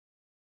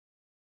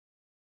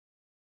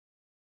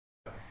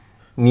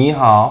Ni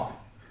hao.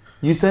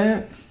 You say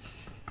it.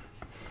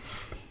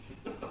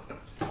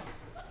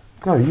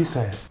 Go, you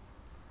say it.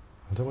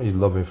 I don't want you to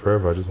love me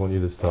forever, I just want you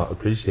to start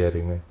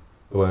appreciating me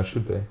the way I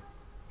should be.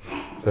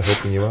 For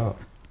helping you out.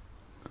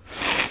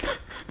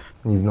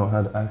 You've not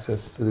had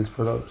access to this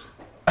product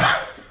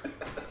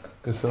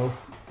yourself?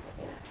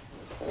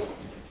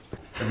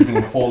 Everything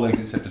with 4 legs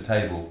except a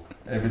table.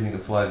 Everything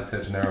that flies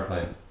except an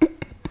aeroplane.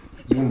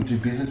 You want to do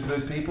business with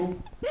those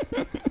people?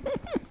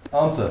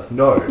 Answer.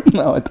 No.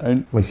 No, I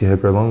don't. Makes your hair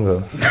grow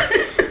longer.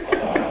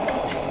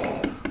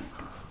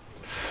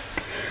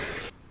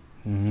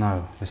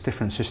 No, there's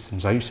different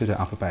systems. I used to do it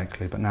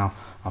alphabetically, but now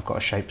I've got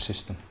a shape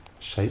system.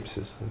 Shape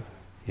system?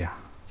 Yeah.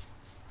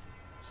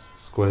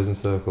 Squares and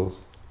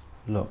circles?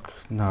 Look,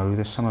 no,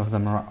 there's some of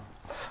them are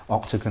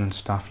octagon and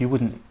stuff. You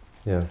wouldn't...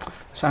 Yeah.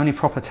 It's only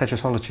proper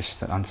tetrasologists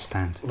that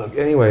understand. Look,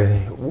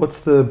 anyway,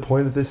 what's the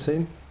point of this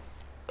scene?